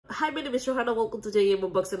Hi, my name is Johana. Welcome to JM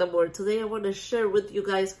Unboxing&More. Today I want to share with you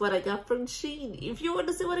guys what I got from SHEIN. If you want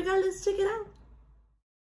to see what I got, let's check it out.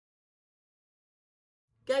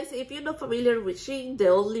 Guys, if you're not familiar with SHEIN, the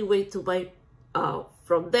only way to buy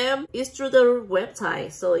from them is through their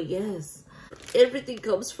website. So yes, everything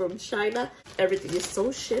comes from China. Everything is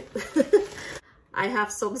so cheap. I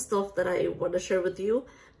have some stuff that I want to share with you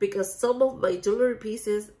because some of my jewelry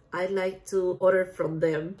pieces I like to order from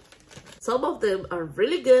them. Some of them are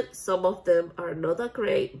really good, some of them are not that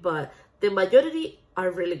great, but the majority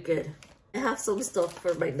are really good. I have some stuff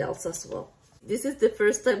for my nails as well. This is the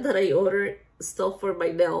first time that I order stuff for my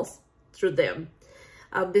nails through them.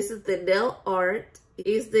 This is the nail art,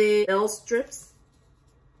 is the nail strips,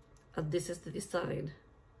 and this is the design.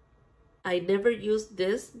 I never used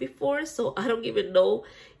this before, so I don't even know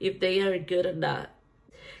if they are good or not.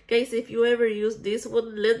 Guys, if you ever use this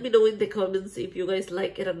one, let me know in the comments if you guys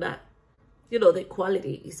like it or not. You know, the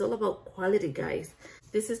quality. It's all about quality, guys.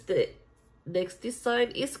 This is the next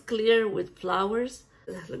design. It's clear with flowers.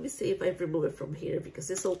 Let me see if I remove it from here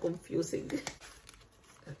because it's so confusing.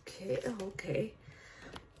 Okay.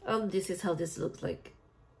 This is how this looks like.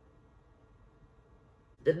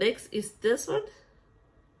 The next is this one.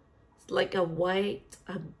 It's like a white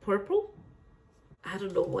and purple. I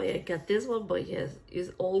don't know why I got this one, but yes,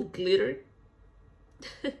 it's all glitter.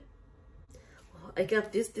 I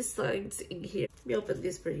got these designs in here. Let me open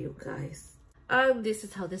this for you guys. And this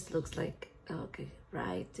is how this looks like. Okay,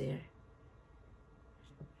 right there.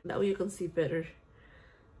 Now you can see better.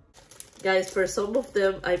 Guys, for some of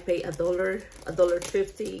them, I pay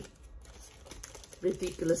 $1.50.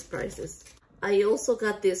 Ridiculous prices. I also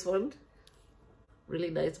got this one. Really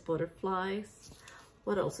nice butterflies.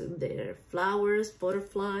 What else in there? Flowers,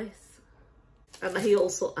 butterflies. And I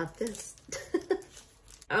also add this.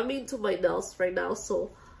 I'm into my nails right now, so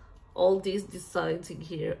all these designs in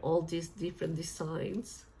here, all these different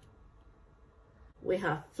designs. We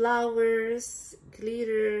have flowers,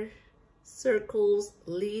 glitter, circles,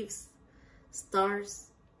 leaves, stars.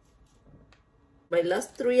 My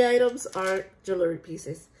last three items are jewelry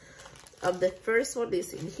pieces. The first one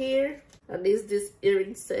is in here, and is this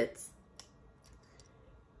earring sets.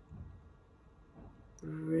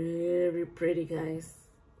 Very pretty, guys.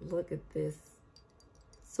 Look at this.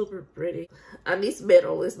 Super pretty. And it's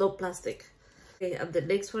metal, it's not plastic. Okay, and the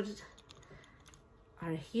next one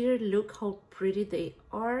are here. Look how pretty they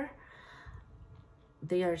are.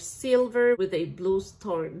 They are silver with a blue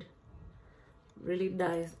stone. Really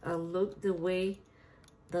nice. And look the way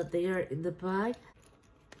that they are in the bag.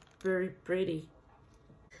 Very pretty.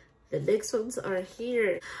 The next ones are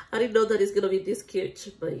here. I didn't know that it's gonna be this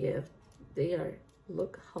cute, but yeah, they are.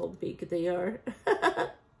 Look how big they are.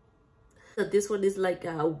 So this one is like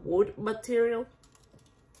a wood material.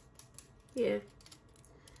 Yeah.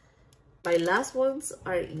 My last ones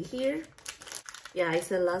are in here. Yeah, I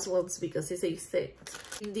said last ones because it's a set.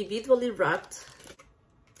 Individually wrapped.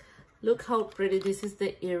 Look how pretty this is,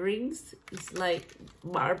 the earrings. It's like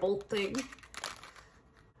marble thing.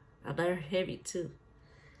 And they're heavy too.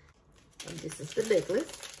 And this is the necklace.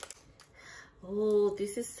 Oh,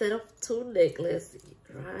 this is set of two necklaces,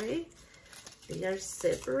 right? They are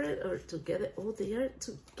separate or together. Oh, they are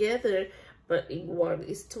together, but in one.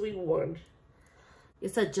 It's two in one.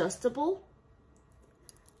 It's adjustable.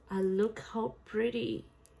 And look how pretty.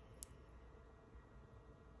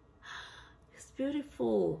 It's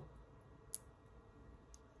beautiful.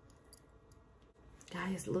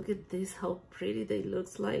 Guys, look at this, how pretty they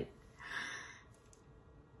looks like.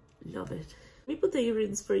 Love it. Let me put the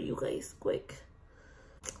earrings for you guys quick.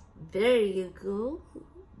 There you go.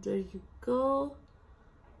 There you go.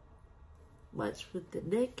 Match with the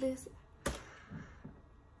necklace.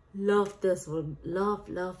 Love this one. Love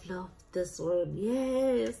this one.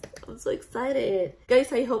 Yes, I'm so excited.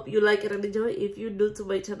 Guys, I hope you like it and enjoy. If you're new to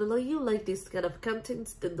my channel or you like this kind of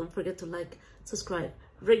content, then don't forget to like, subscribe,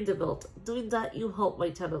 ring the bell. Doing that, you help my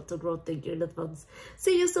channel to grow. Thank you in advance.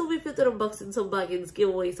 See you soon with future unboxings, unbaggings,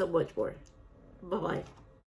 giveaways, and much more. Bye-bye.